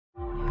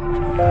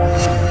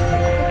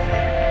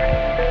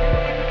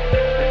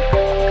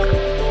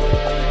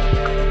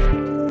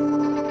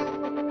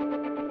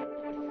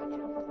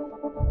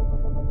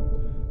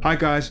Hi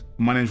guys,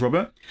 my name's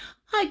Robert.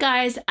 Hi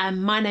guys,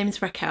 and my name's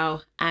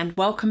Racquel, and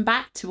welcome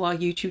back to our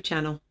YouTube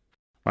channel.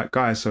 Right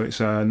guys, so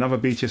it's another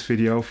BTS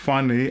video,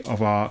 finally,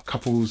 of our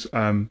couples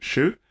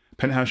shoot,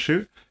 penthouse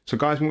shoot. So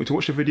guys, we want you to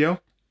watch the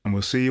video, and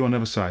we'll see you on the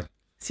other side.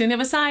 See you on the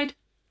other side.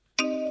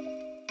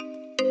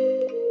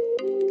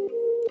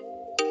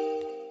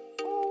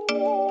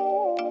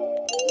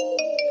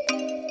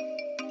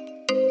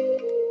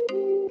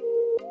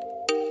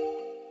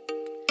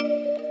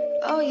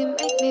 Oh, you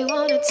make me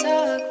wanna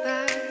talk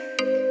back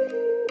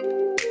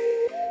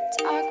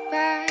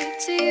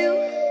to you.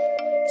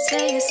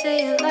 Say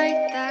it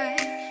like that.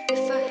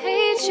 If I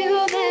hate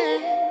you,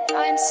 then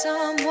find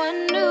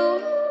someone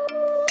new.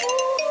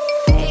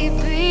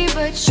 Baby,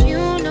 but you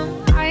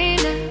know I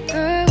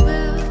never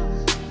will.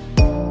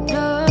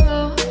 No,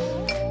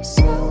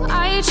 so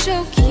I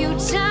choke you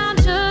down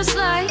just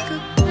like a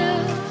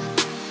pill.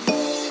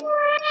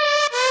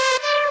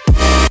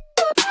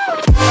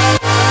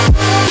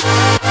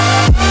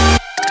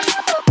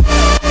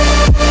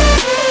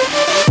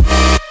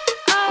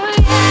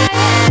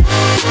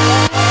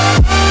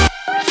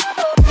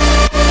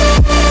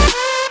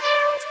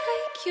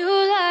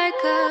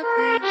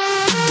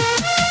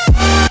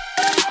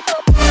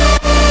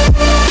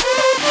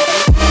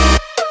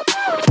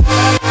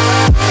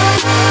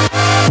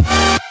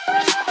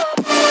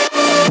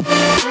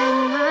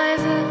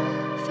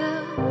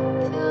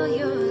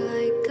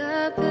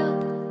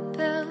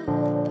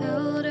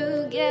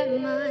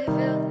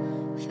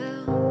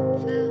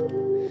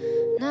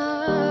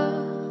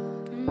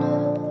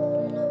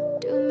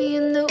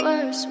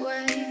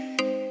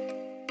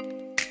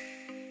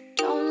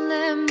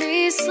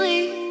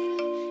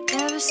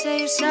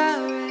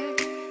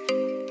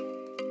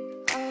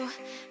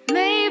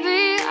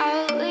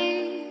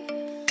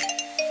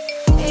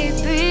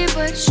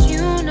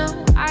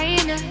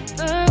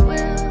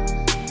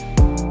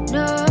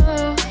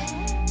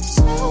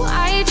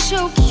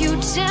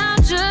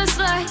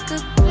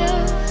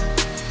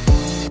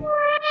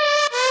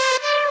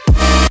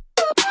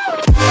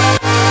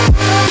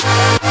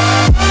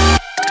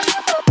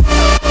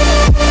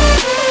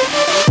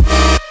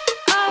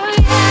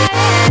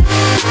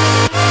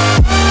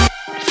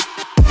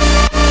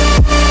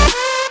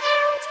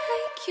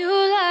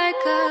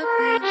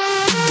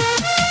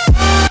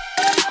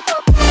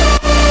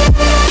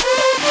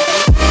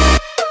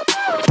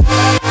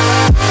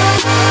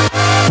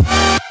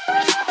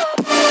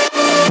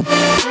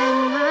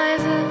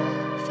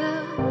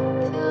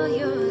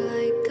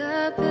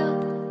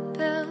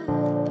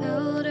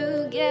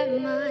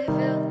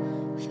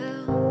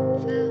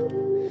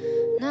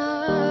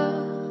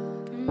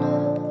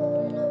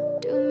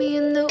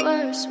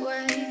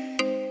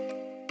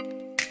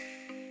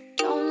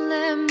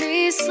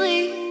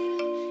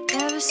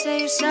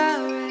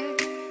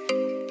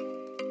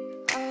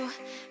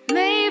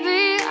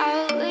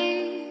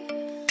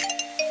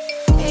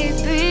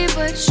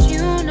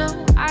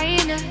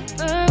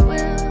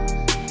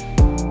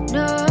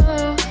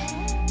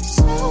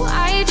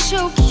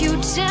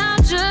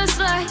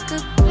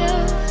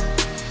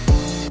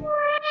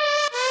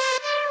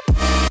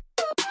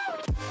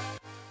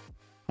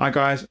 Hi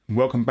guys,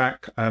 welcome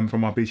back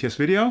from our BTS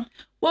video.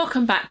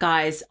 Welcome back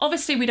guys.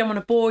 Obviously we don't want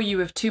to bore you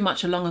with too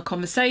much a longer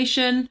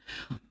conversation,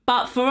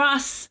 but for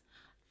us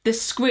the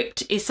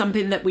script is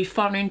something that we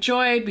thoroughly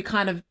enjoyed. We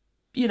kind of,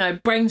 you know,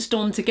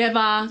 brainstormed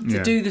together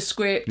to do the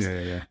script.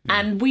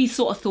 And we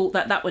sort of thought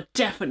that that would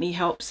definitely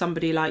help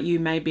somebody like you,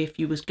 maybe if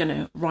you was going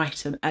to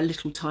write a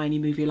little tiny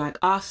movie like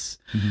us.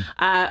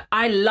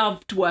 I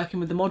loved working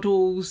with the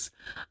models.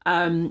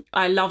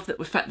 I love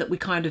the fact that we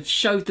kind of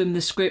showed them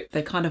the script.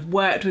 They kind of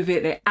worked with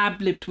it. They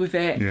ad-libbed with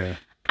it.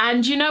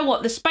 And you know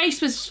what? The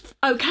space was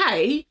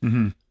okay.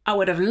 I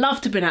would have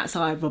loved to have been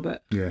outside,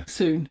 Robert.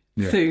 Soon.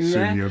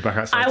 Soon, you're back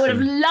outside. I would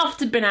have loved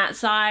to have been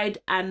outside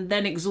and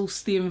then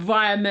exhaust the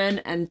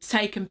environment and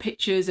taken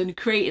pictures and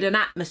created an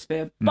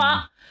atmosphere.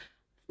 But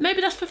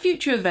maybe that's for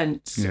future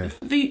events,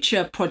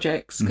 future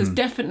projects, because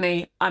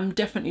I'm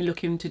definitely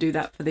looking to do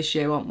that for this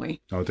year, aren't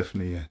we? Oh,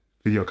 definitely, yeah.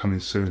 Video coming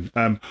soon.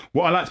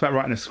 What I liked about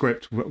writing a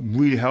script, what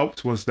really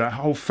helped, was that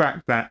whole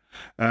fact that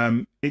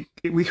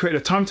we created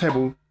a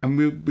timetable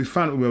and we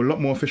found that we were a lot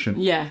more efficient.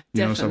 Yeah,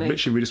 definitely. So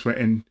literally we just went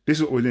in, this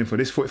is what we're doing for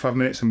this 45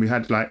 minutes, and we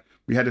had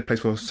the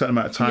place for a certain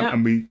amount of time,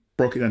 and we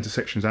broke it down to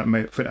sections. I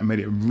think that made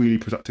it a really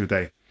productive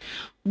day.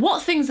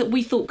 What things that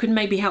we thought could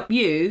maybe help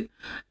you,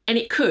 and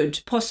it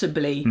could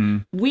possibly,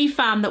 we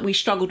found that we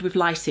struggled with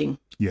lighting.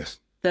 Yes.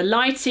 The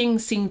lighting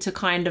seemed to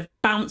kind of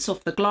bounce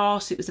off the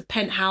glass. It was a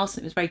penthouse.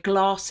 It was very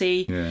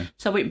glassy.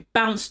 So it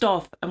bounced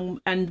off.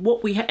 And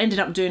what we ended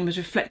up doing was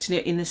reflecting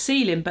it in the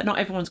ceiling, but not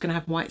everyone's going to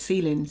have white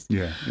ceilings.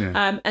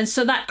 And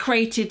so that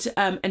created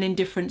an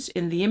indifference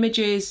in the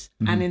images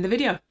and in the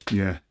video.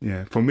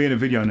 For me in the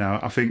video now,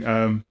 I think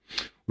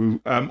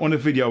On a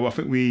video, I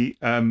think we've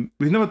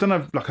never done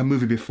a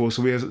movie before,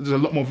 so there's a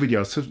lot more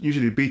videos. So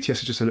usually BTS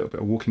is just a little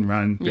bit of walking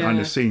around behind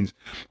the scenes.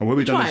 And when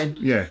we done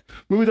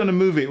when we done a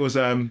movie, it was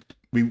I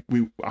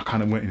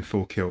kind of went in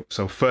full kill.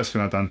 So first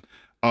thing I done,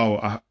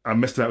 I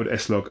messed it out with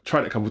S-Log.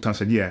 Tried it a couple of times.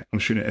 Said I'm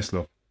shooting at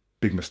S-Log.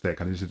 Big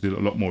mistake. I need to do a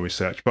lot more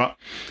research, but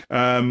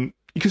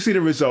you can see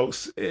the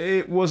results.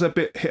 It was a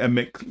bit hit and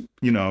miss,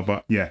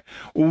 but yeah.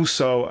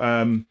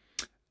 Also,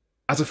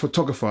 as a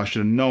photographer, I should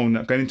have known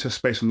that going into a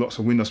space with lots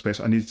of window space,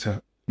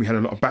 we had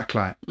a lot of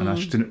backlight, and I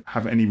didn't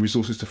have any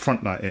resources to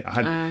front light it. I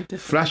had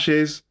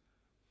flashes,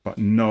 but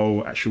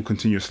no actual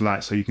continuous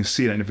light. So you can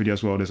see that in the video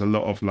as well. There's a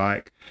lot of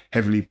like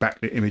heavily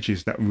backlit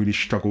images that really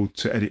struggled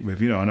to edit with,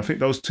 and I think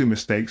those two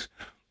mistakes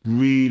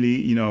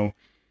really,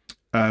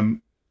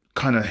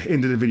 kind of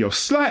hindered the video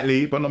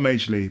slightly, but not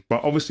majorly.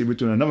 But obviously we're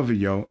doing another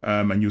video,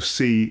 and you'll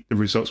see the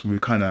results when we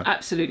kind of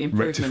absolutely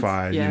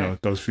rectify,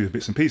 those few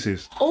bits and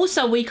pieces.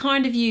 Also, we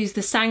kind of use the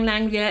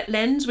Samyang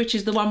lens, which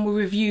is the one we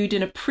reviewed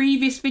in a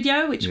previous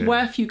video. It's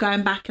worth you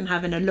going back and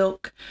having a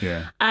look.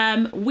 Yeah. I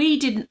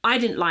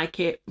didn't like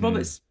it.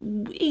 Robert's,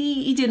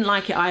 he didn't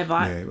like it either.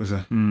 Yeah, it was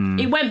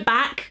It went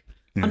back.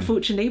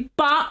 Unfortunately,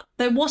 but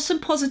there was some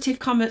positive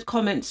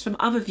comments from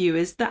other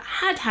viewers that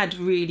had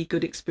really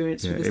good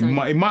experience with this. It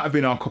might have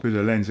been our copy of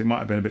the lens. It might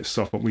have been a bit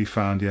soft, but we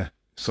found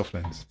soft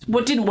lens.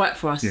 What didn't work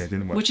for us? Yeah, it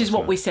didn't work. Which is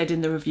what we said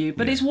in the review.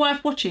 But it's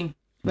worth watching.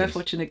 Worth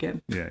watching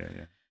again. Yeah.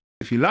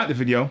 If you like the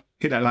video,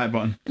 hit that like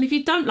button. And if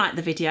you don't like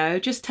the video,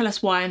 just tell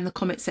us why in the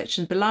comment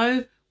section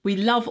below. We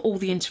love all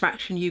the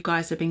interaction you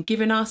guys have been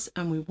giving us,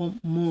 and we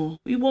want more.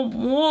 We want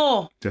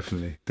more.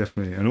 Definitely.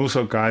 And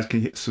also, guys, can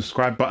you hit the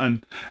subscribe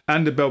button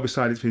and the bell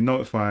beside it to be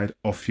notified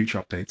of future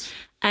updates.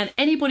 And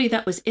anybody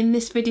that was in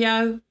this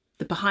video,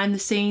 the behind the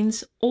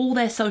scenes, all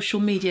their social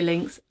media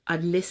links are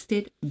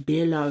listed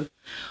below,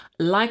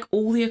 like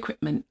all the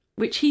equipment,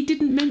 which he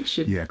didn't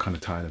mention. Yeah, kind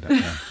of tired of that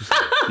now.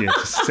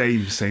 It's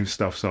the same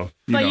stuff. So,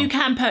 you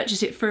can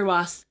purchase it through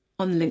us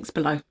on the links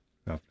below.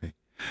 Lovely.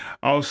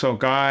 Also,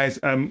 guys,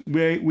 we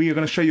are going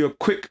to show you a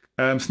quick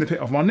snippet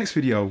of our next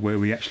video where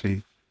we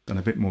actually done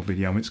a bit more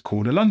video, and it's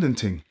called A London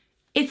Thing.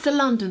 It's a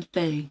London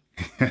thing.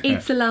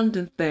 It's a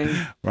London thing.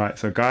 Right,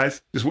 so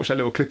guys, just watch that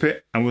little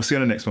clip and we'll see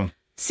you on the next one.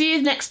 See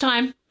you next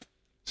time.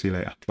 See you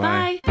later.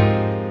 Bye. Bye.